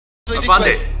I found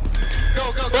it. Go,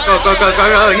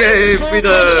 yay,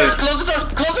 freedom. Close the door.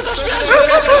 Close the door.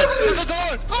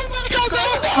 Oh my god.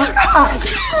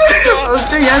 Oh,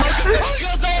 shit, yes.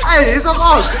 Hey, it's a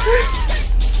boss.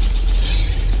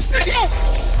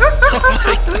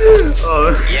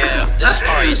 Oh. Yeah, this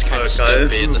fight is kind of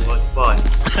stupid. What's fun?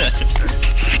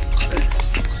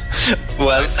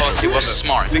 Well, I thought he was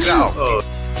smart. Oh.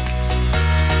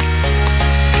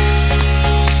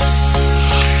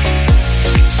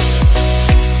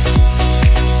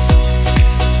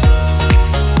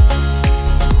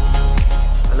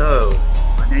 Hello,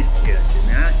 my name is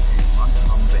Terengineer, and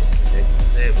welcome back to Let's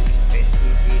Play with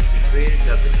SCP Secret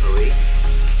Laboratory.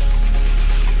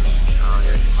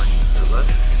 That's my server.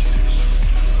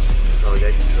 So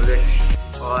let's do this.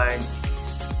 Alright,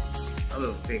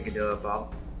 I'm thinking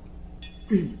about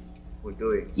we're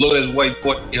doing. Look at this white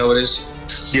boy, how it is.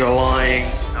 You're lying.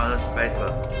 Now that's better.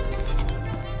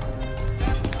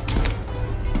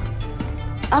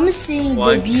 I'm saying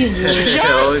the B word.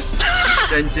 Yes!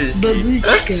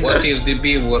 Babuchka. What is the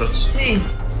B word?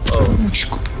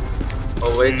 Babuchka.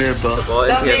 Oh wait, Never.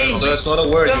 So that's not a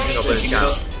word.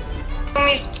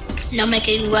 No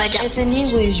making words up. It's an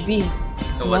English B.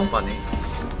 No, what's funny?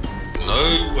 No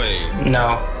way.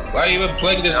 No. Why are you even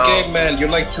playing this game, man? You're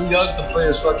like too young to play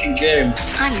this fucking game.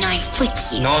 I'm not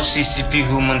freaky. No CCP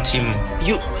human team.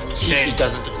 You say he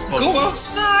doesn't respond. Go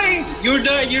outside! You're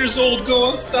 9 years old, go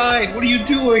outside! What are you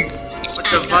doing? What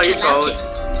the fuck you called?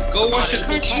 Go watch a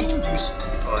cartoon.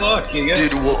 Fuck, you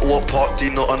Dude, what part do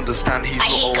you not understand? He's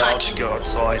not allowed to go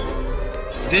outside.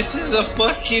 This is a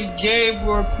fucking game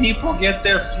where people get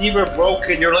their femur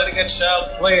broken. You're letting a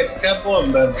child play it. Come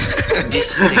on, man.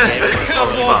 This is a game. Come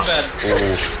on, man.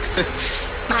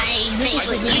 This is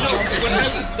When I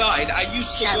was 9, I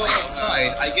used to go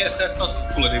outside. I guess that's not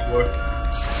cool anymore.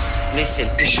 Listen,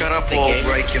 shut up or I'll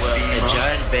break your femur. A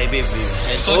giant baby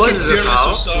with Fucking fearless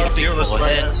or sorry, fearless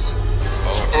heads.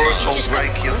 Or else I'll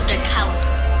break your femur.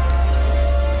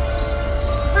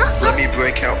 Let me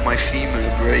break out my femur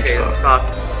breaker. Okay, stop.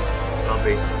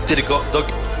 Zombie. Did it go, dog?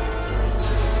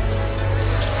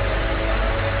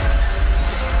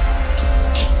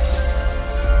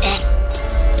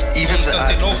 Even the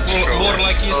admin is trolling. More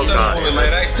like Istanbul, am I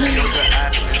right? Even the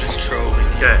admin is trolling.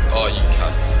 Okay. Oh, you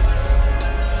can't.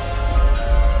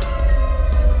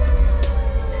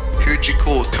 Who'd you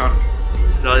call cunt?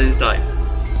 So this time.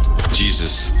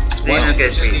 Jesus. Then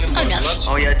against me.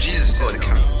 Oh yeah, Jesus is a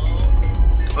cunt.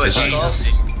 Oh, Is Jesus.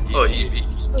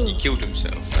 He killed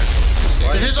himself.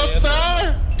 This is not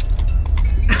fair!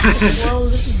 Well,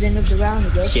 this is the end of the round, I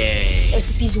guess. Yay.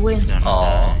 SCP's win.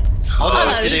 Oh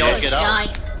no, did they you all going get to out?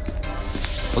 die.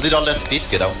 Well, did all the SCPs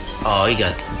get out? Oh, he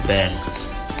got banned.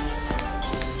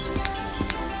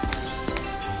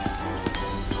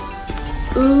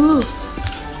 Oof.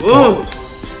 Woo!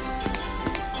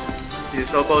 You're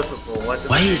so boastful. What's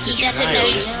Why is He it doesn't know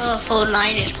your full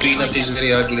line is Peanut is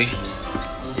very ugly.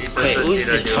 Wait, who's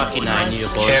the fucking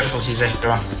 9-year-old? Careful, he's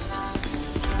extra.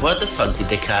 What the fuck did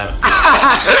they carry?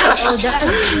 Oh, that's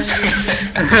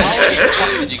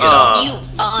You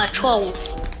are a troll.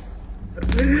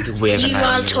 We have You an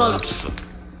are 9-year-old.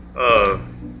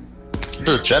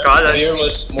 The jet? Scarlet.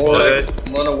 Fearless, more like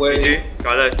run away.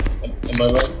 Scarlet. Am I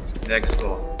right? Next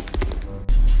door.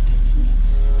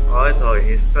 Alright, so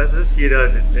he's supposed to see the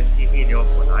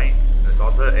SCP-096, the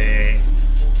daughter, and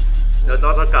the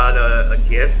daughter got a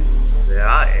TF there,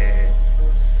 and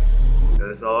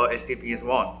so SCP is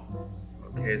 1.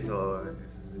 Okay, so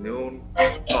this is new.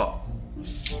 Oh.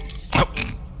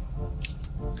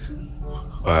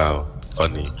 Wow,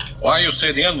 funny. Why you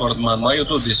say the N-word, man? Why you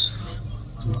do this?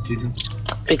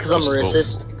 Because I'm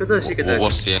racist. Because she could.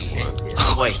 What's the N-word?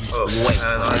 Wait, are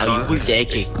you with the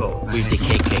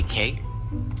KKK?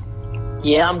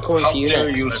 Yeah, I'm How confused. dare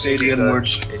you say the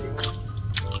N-words?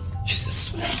 Jesus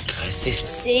Christ, this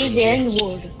say the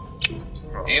N-word.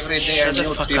 Every day I Shut the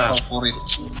mute fuck people up. for it.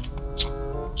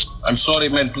 I'm sorry,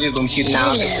 man. Please don't hit me.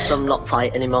 Nah, because I'm not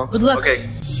fight anymore. Good luck. Okay,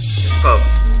 go.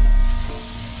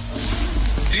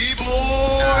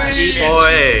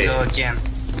 D-boy! Go again.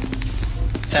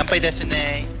 Senpai desu.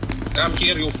 Come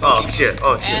here, you Oh fucking. shit,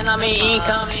 oh shit. Enemy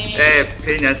incoming! Hey,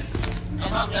 penis.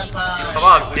 Come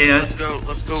on, penis.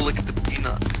 Let's go lick the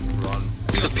peanut.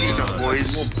 Lick the peanut,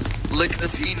 boys. Lick the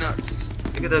peanuts.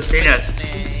 Look at those penis.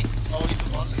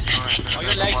 Are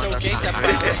your legs okay,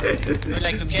 Senpai? Your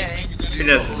legs okay?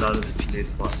 Penis is not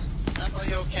this one. Senpai,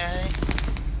 you okay?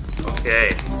 Okay.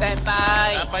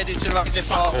 Senpai! Senpai, did you rock the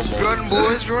ball? Run,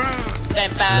 boys, run!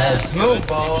 Senpai! No,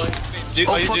 boy. Do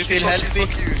Oh, you fuck feel you, healthy?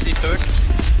 fuck you. Is it hurt?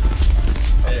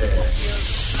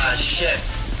 Ah shit.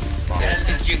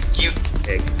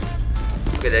 Egg.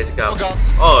 Okay, let's go. Oh god.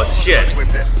 Oh shit. Wait,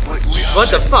 What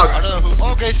the fuck? I don't know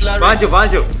who. Okay, it's Larry. Behind you,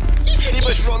 behind you.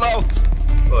 Demons, roll out.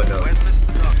 Oh no. Where's Mr.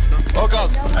 Duck? Oh god,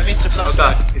 I mean the Oh sound.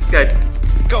 god, he's dead.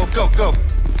 Go, go, go.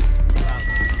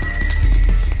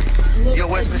 Yo,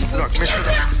 where's Mr. Duck? Mr.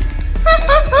 Duck.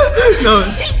 No,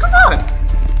 come on.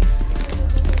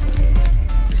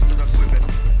 Mr. Duck, wait,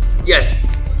 Mr. Yes.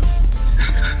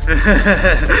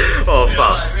 Oh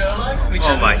fuck.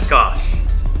 Oh my gosh.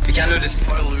 We can do this. If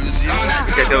I lose you,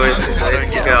 Get away. I don't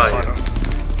get Get outside. I out.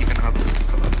 don't even have a look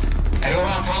at that.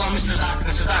 Everyone follow Mr. Duck,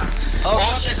 Mr. Duck.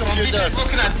 Oh, shit, computer. computer's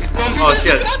looking at me. Oh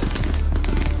shit.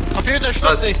 Computer, Oh,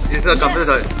 stop this. it's a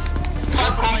computer.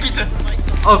 Fuck computer.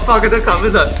 Oh fuck, the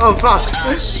computer. Oh fuck.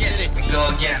 Ah shit, go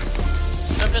again.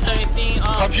 Computer is seeing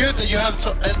on. Computer, you have to.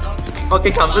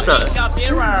 Okay, computer.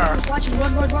 Computer. Watching,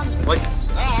 run. What?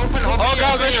 Oh, open, open. Oh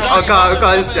god, Mr. Oh god,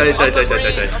 it's dead.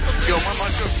 Yo, my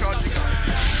micro's charging.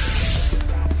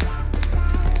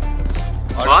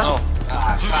 What?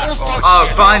 Ah, fuck off. Oh,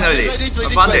 finally. This way, this way, I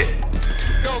this found way. it.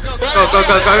 Go, go,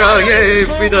 go. Go, yay,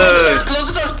 freedom. Close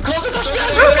the door, close the door.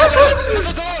 Close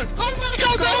the door. Oh my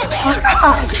god, no.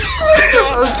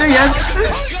 Oh, shit, yes.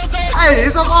 Hey,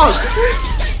 it's a boss.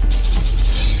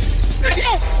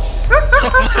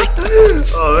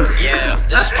 Oh, Yeah,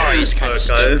 this part is kind of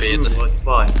stupid. was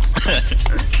fun.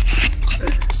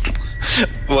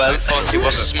 Well, I thought he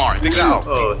was smart. Oh,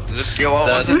 Yo,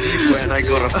 I was a people and I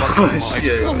got a fucking mic.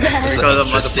 shit. So bad. Because of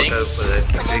motherfucker for the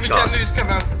Come on, we can do this, come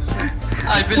on.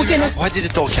 I believe Who in can us. why did the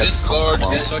dog have This guard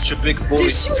is such a big boy. They're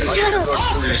shooting at us.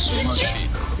 So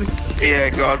much. Yeah,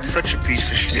 God, such a piece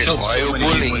of shit. Why are you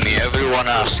bullying me? Everyone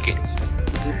asking.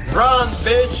 Run,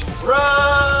 bitch,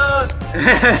 run!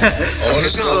 Oh,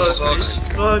 this guy sucks.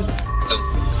 Run.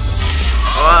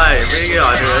 Alright, bring it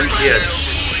on, man.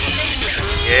 Yes.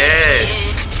 Yes.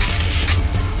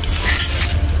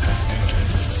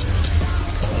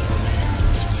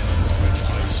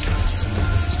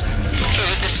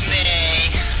 The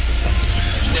snake!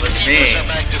 The What's people me? are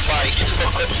back to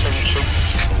fight.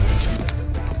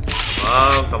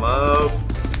 Come on.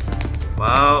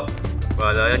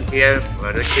 Well, in here,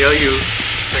 we're gonna kill you.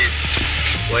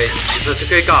 Wait, it's a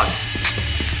secret guard.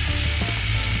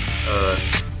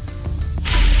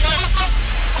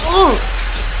 Oh!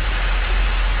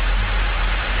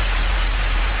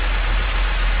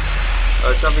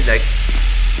 Something like.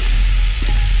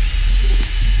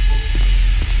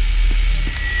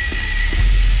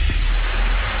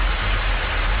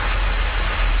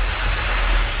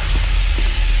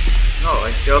 No,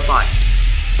 it's still fine.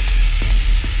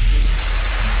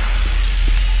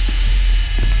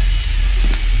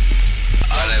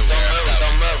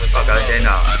 Okay, okay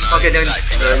now. Okay, then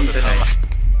internet.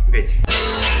 Wait.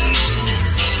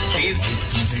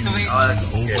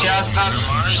 Just not.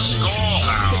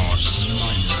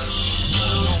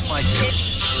 Oh my god.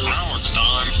 Now it's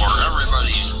time for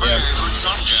everybody's favorite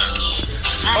subject.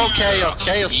 Oh, chaos,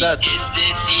 chaos dead. Is the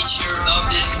teacher of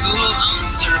the school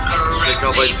answer correctly?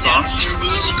 Nobody's gone. That's the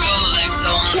rule. Collect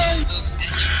all the books and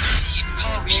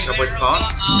you Nobody's gone?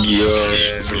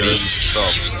 Yes, please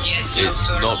stop. It's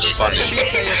not funny.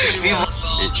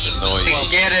 It's annoying.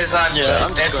 Get us on.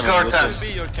 Escort us.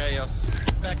 Be your chaos.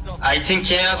 Backed up. I think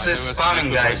chaos is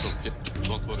spawning, guys.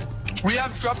 Don't worry. We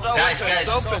have dropped our Guys, weapons.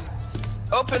 guys. Open.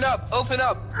 Open up. Open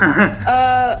up.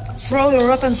 Throw your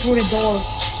weapon through the door.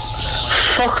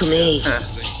 Fuck me.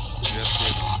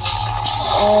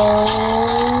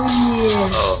 Oh yeah.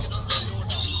 Oh.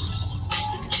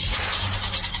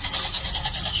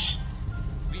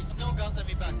 No guns and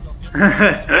we backed up. Yeah.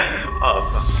 Oh,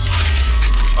 fuck.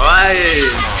 Alright,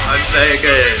 I'm playing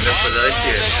again. Look for that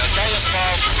shit. Chaos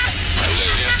bomb.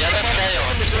 Yeah,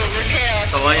 that's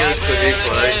chaos. Someone use to be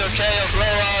quiet.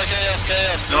 Chaos,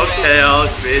 chaos. No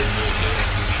chaos, bitch.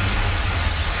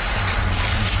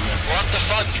 What the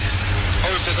fuck?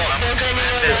 Oh, it's a dog.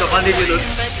 Hey, someone need to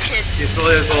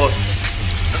destroy the door.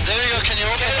 There you go, can you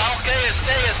open it?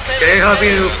 Chaos. Can you help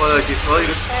me for the destroy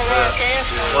the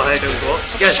overhead door?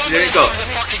 Yes, there you go. The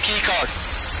fucking key card.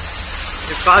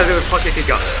 It's got the fucking kick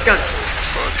out. Yes.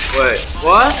 Wait,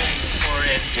 what?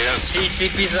 Yes.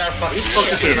 TCPs are fucking You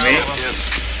fucking kidding me? Yes.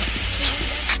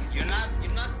 You're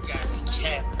not guys.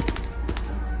 Yeah.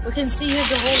 We can see you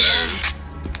the whole time.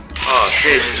 Oh,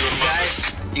 shit.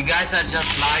 You guys are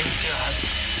just lying to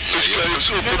us.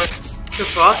 The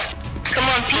fuck? Come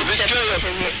on, pizza.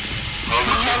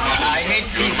 I hate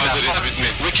pizza.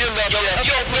 We killed that dog.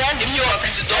 Yo, Brand, if you open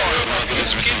the door,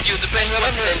 it's give you the best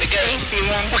weapon in the game.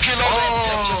 We killed all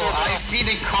Oh, I see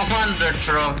the commander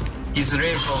throw his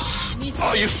rifle. Me too.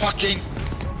 Oh, you fucking...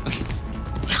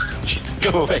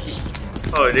 Go away.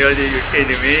 Oh, really? You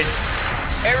kidding me?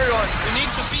 Everyone, we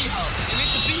need to be house. We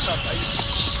need to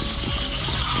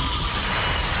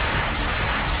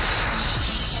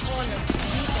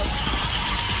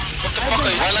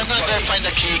Well, I'm gonna go find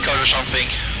a key card or something.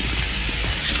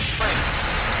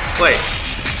 Wait.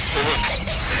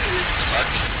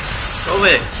 Go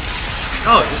away.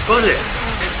 No, just go there.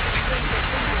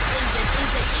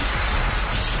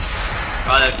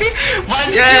 Got it.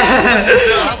 Yeah!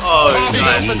 Oh,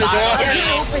 nice. You're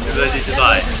ready to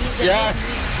die. Yeah.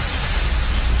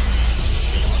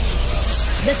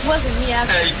 That wasn't me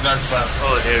actually.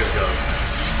 Oh, there we go.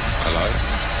 Hello?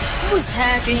 Who's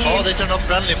hacking? Oh, they turned off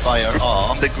friendly fire.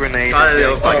 Oh. The grenade Got is it,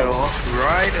 going to okay. go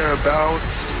right about.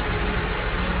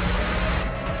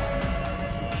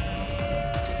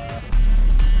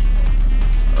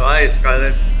 Alright,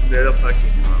 Scarlet, little fucking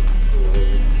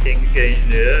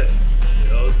Terengineer. You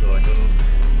know, so I know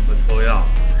what's going on.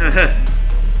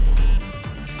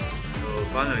 So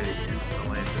finally,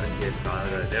 someone is gonna get got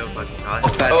a little fucking card.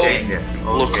 Oh, bad game.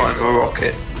 Look like a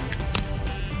rocket.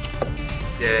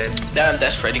 Then, Damn,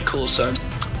 that's pretty cool, son.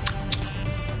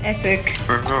 Epic.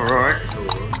 Alright.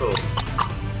 cool.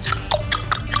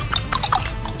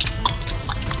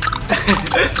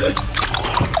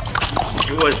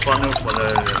 It was fun for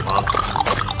the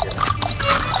map.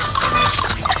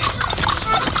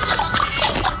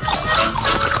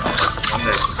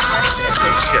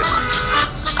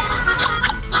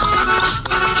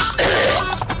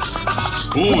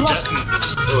 Ooh, that's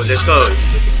Oh, let's go.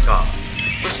 Car.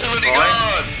 facility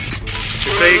guard!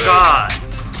 Play card.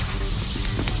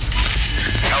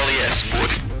 Hell yes, boy.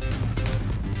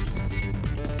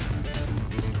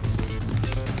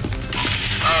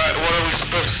 Alright, what are we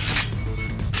supposed to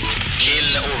kill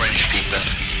orange people?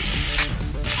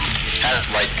 Have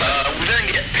white guys. We don't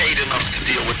get paid enough to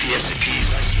deal with the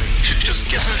SCPs. We should just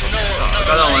get them. No,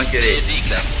 I don't want to get it.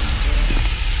 D-class.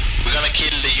 We're gonna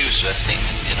kill the useless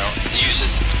things, you know? The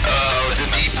useless. The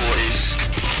D-boys.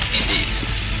 Indeed.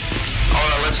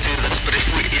 Alright, let's do this. But if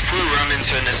we run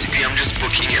into an SCP, I'm just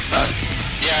booking it back.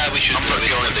 Yeah, we should. I'm not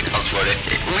going to guns for it.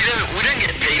 We don't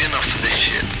get paid enough for this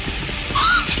shit.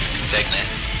 Exactly.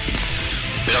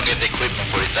 We don't get the equipment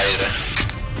for it either.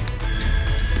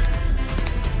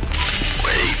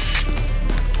 Wait.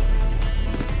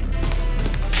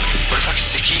 What the fuck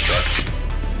is the keycard?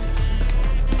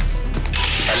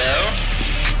 Hello?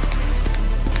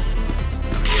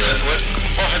 What?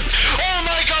 Oh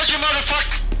my god, you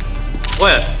motherfucker!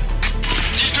 Where?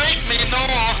 You drank me, no!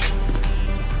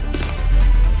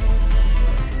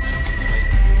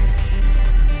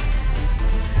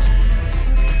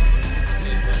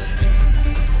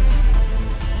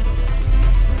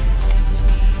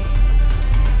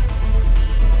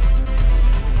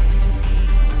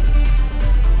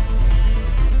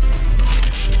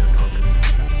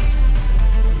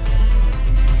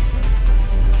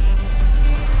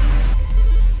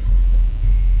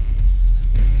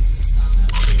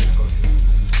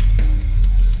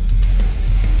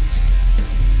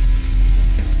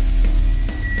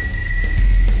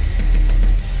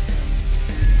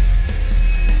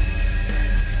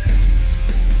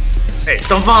 Hey,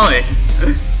 don't follow me!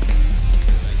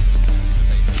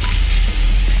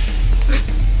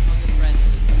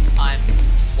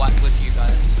 I'm with you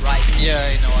guys, right? Yeah,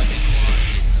 I know. I think.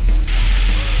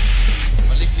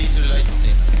 At least leads to the light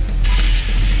thing.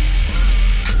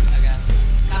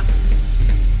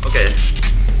 Okay,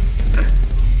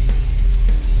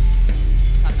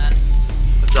 What's up, man?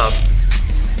 what's up?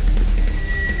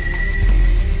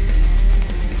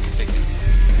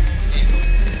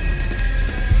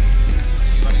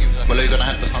 Well, are you gonna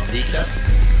help us on D-class?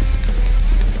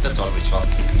 That's always fun.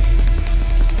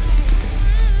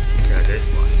 Yeah,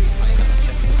 this one.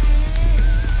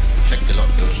 Check the lock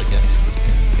doors, I guess.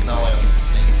 No, I don't.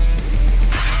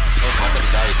 Oh, somebody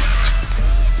died.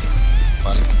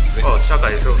 Well, Oh, Shaka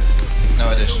is over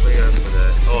no, it is. here for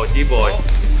the. Oh, D-boy. Oh,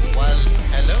 well,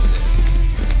 hello there.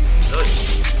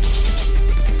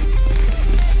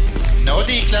 No. No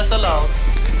D-class allowed.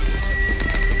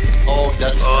 Oh,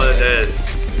 that's Oh, it is.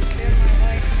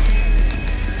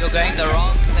 You're going the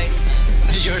wrong place, man.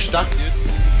 You're stuck, dude.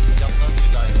 Jump up,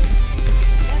 you die.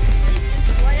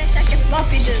 Why did I take a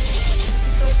floppy disk?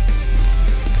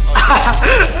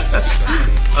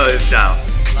 Oh, it's down.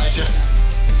 Nice, yeah.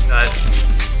 Nice.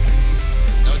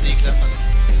 No D-class allowed.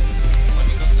 What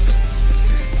you got to do?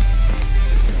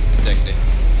 Exactly.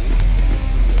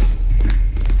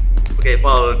 Okay,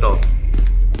 follow the dog.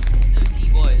 No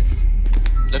D-boys.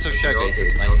 Let's have share Okay,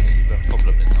 cases. okay. Nice,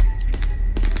 probably not.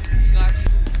 You guys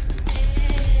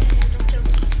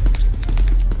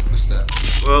Who's that?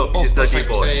 Well, Oh, it's the one second,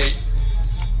 D-boy. say-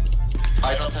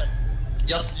 I don't have...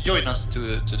 Just join us to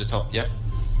the top, yeah?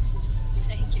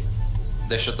 Thank you.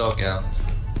 There's a dog and...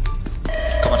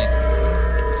 Come on in.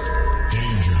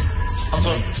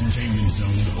 Containment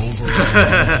zone over.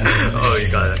 Oh, you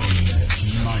got it.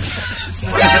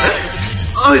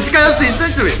 Oh, this guy has the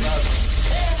incendiary!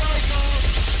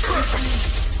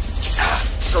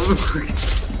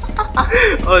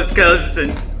 Oh, this guy has the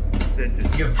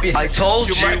incendiary. I told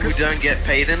you we don't get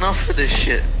paid enough for this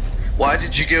shit. Why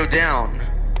did you go down?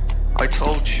 I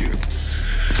told you.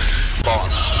 Boss.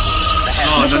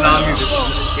 Oh, no, no,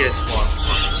 yes, boss.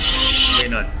 Why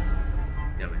not?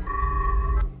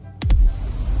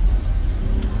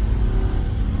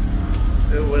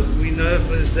 It was winner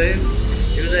for the same.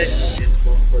 Still that is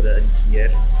one for the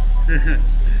NTF.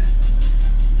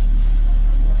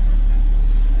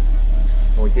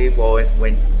 OJ boys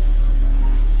win.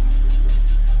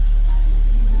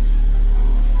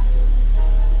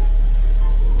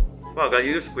 Fuck, I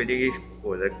used really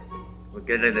for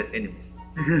getting the enemies.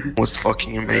 Was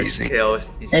fucking amazing.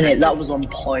 And that was on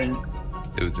point.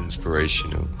 It was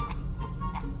inspirational.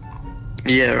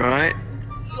 Yeah, right?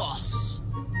 Yes.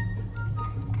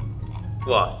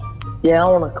 What? Yeah, I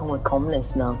want to become a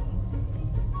communist now.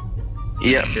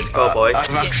 Yeah. Let's go, boys.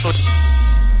 I've actually.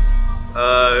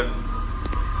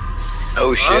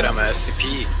 Oh shit, I'm a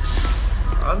SCP.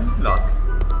 I'm not.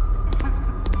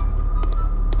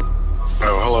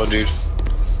 Oh, hello, dude.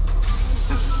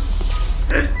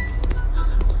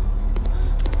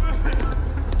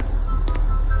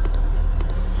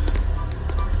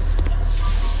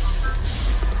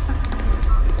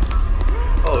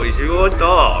 Oh, is your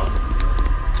dog?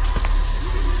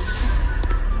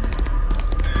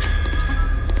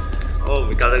 Oh,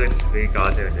 we gotta get this big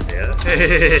guy there.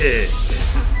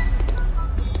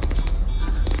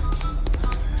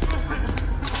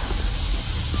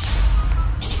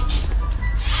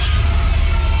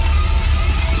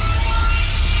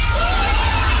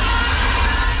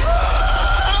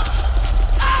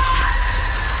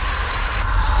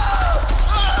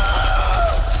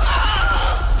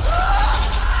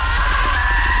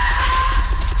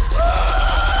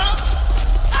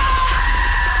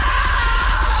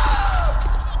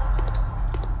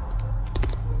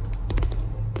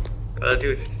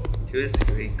 Two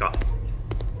security guards.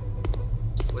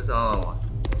 What's the other one?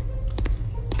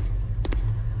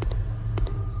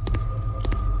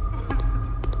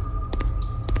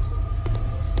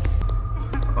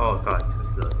 Oh god, too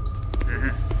slow.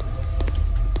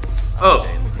 Oh!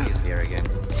 He's here again.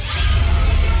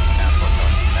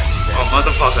 Oh,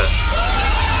 motherfucker.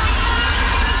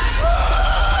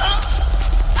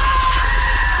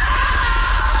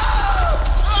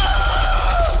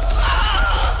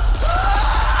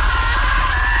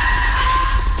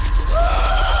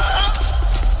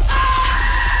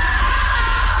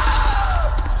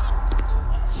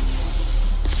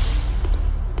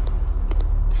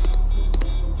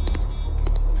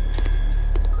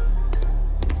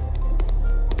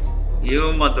 You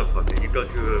motherfucker, you go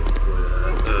to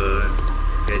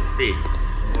get B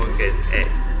or get A.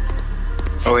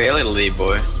 Oh, hey, little D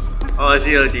boy. Oh, I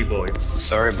see a D boy.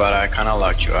 Sorry, but I kinda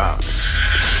locked you out.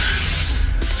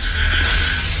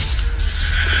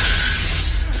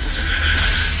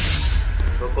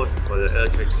 So close for the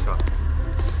electric shock.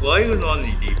 Why are you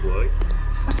lonely, D boy?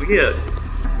 Weird.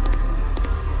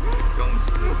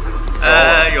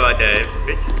 You are dead,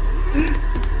 bitch.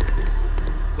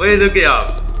 What are you looking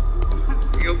up?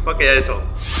 You fucking asshole.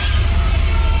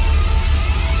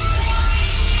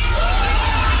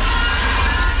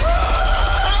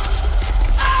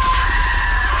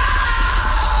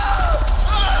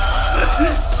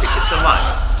 Thank you so much.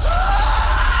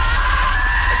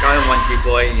 I got one big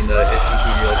boy in the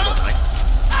SCP-096.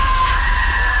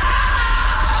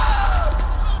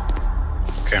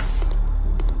 Okay.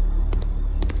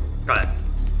 Got it.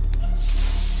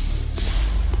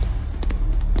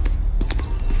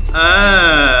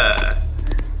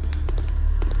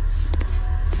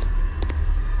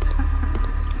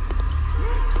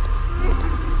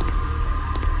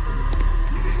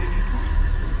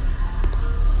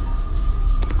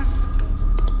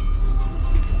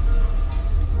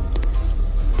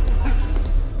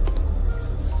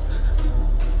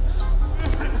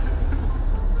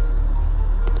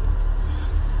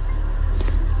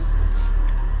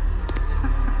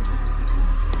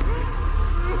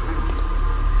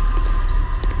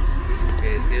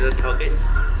 Okay.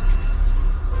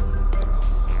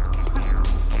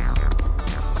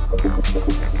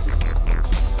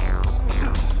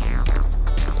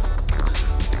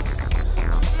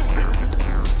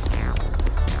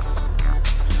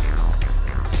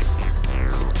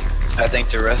 I think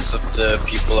the rest of the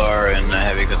people are in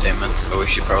heavy containment, so we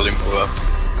should probably move up.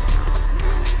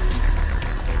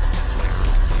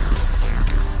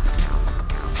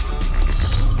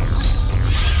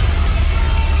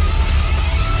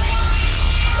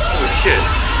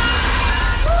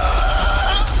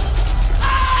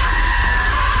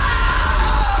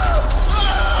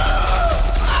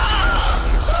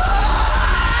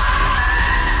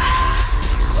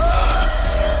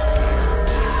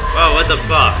 the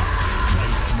fuck?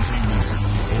 Light containment zone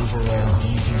overall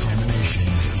decontamination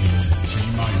in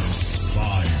T-minus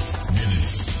 5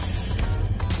 minutes.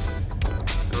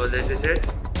 Oh, this is it?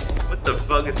 What the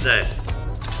fuck is that?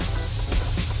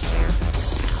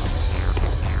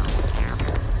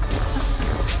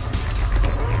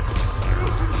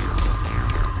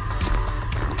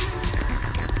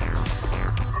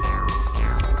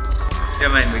 Yeah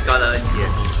man, we got an here.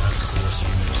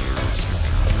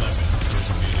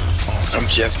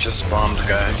 MTF just bombed,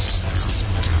 guys.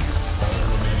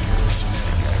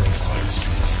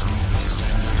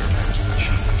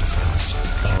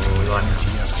 Oh, run.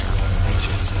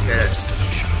 Get it.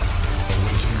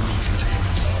 Awaiting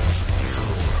recontainment of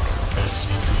 4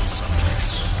 SCP subjects.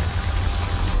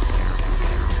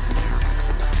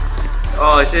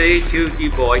 Oh, it's a 2D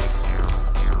boy.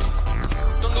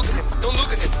 Don't look at him. Don't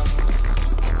look at him.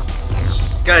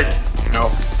 Good.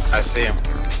 No, I see him.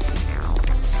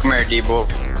 Come here, Debo.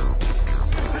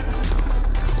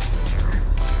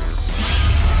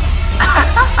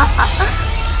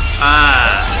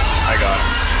 I got him.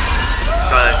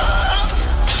 Got it.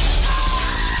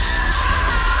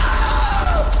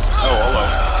 Oh, hello.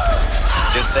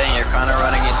 Just saying, you're kind of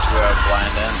running into a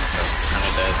blind end, so kind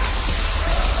of dead.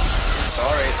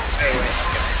 Sorry. Hey, wait, I'm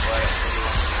getting quiet.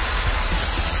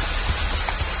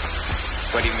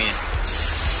 What do you mean?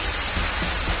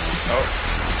 Oh.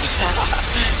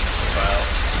 Well.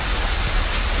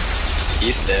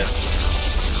 He's dead.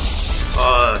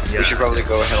 Yeah. We should probably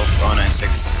go help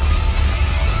 096.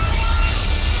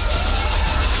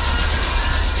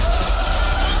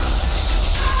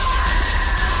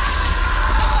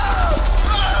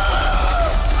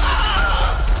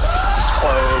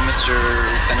 Hello, Mr.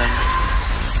 Lieutenant.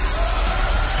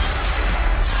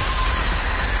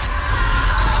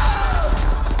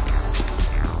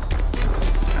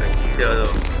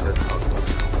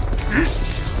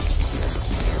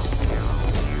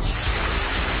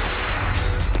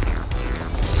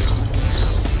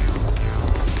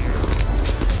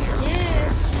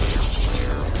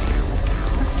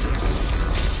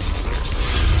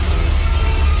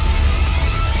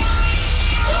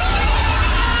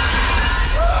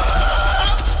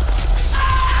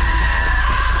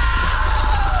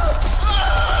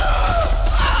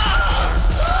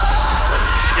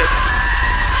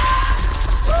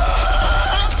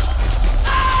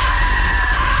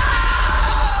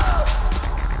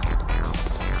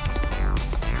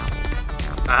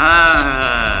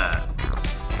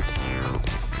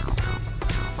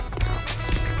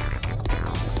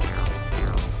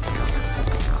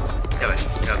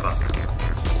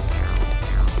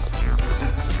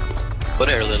 What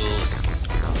are little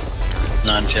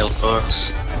non-tailed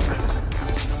fox?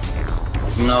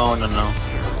 No.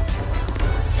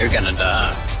 You're gonna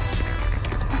die.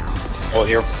 Well,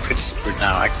 you're pretty screwed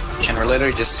now. I can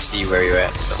literally just see where you're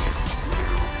at, so.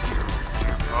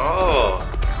 Oh.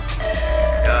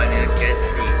 Yeah, I need to get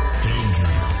me. Danger.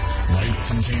 Light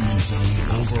containment zone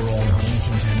overall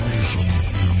decontamination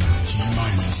in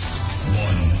T-minus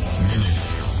 1 minute.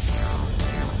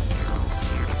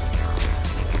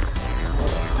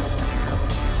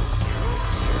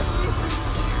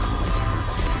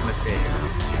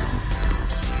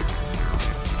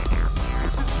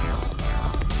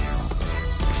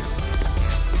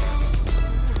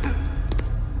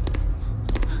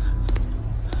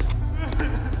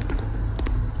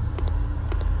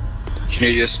 Can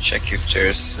you just check if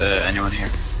there's anyone here?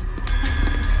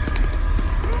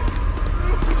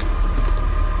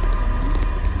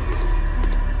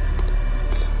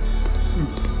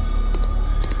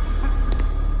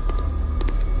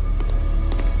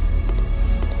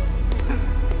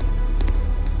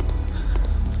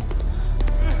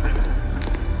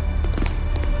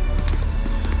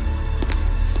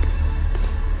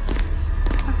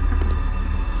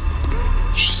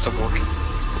 Just stop walking.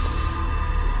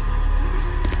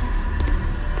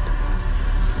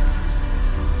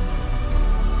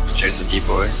 There's a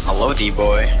D-boy. Hello,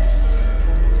 D-boy.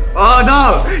 Oh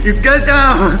no! You get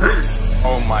down!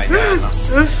 Oh my god.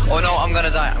 No. Oh no, I'm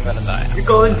gonna die. You're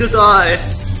going to die.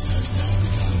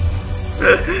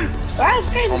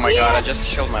 Oh my god, I just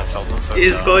killed myself. I'm so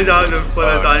He's dumb. going down for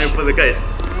the dying for the guys.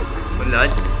 For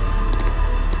that.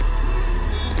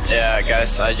 Yeah,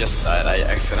 guys, I just died. I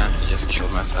accidentally just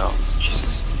killed myself.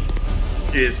 Jesus.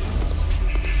 Jeez.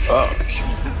 Fuck.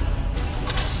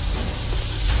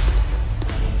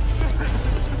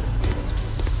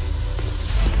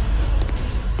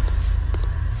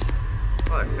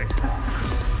 Oh, I fixed it.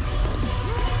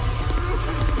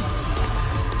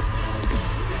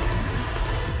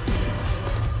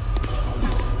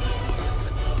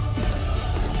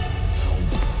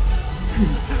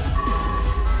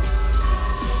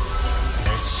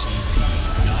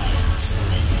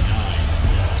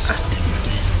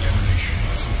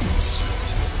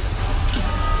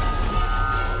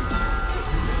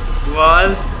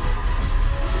 on.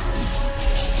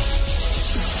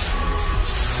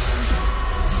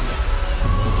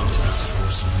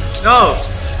 No!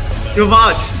 Too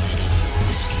much!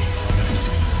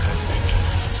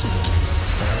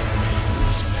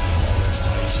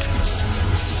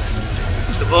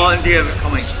 The volunteer is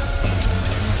coming.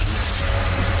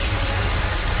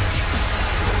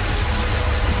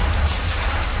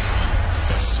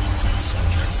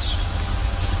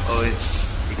 Oh, it's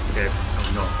scared.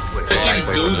 Oh no, wait.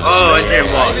 Oh, I did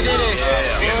walk.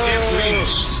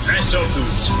 Nice job,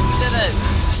 dudes.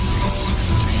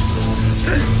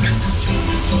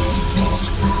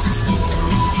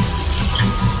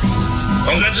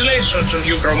 Congratulations on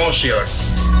your promotion.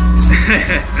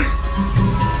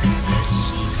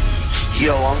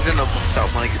 Yo, I'm gonna bust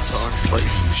out my guitar and play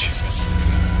some shit.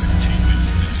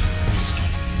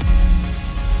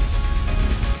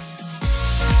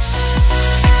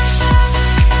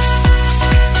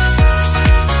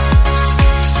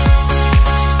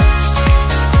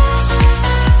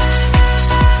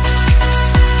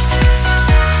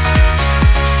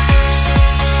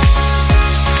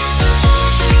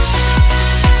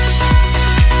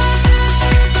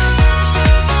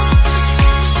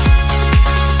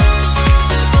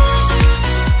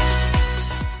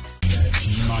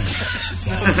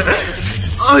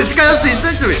 Oh, it's got us in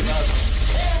century!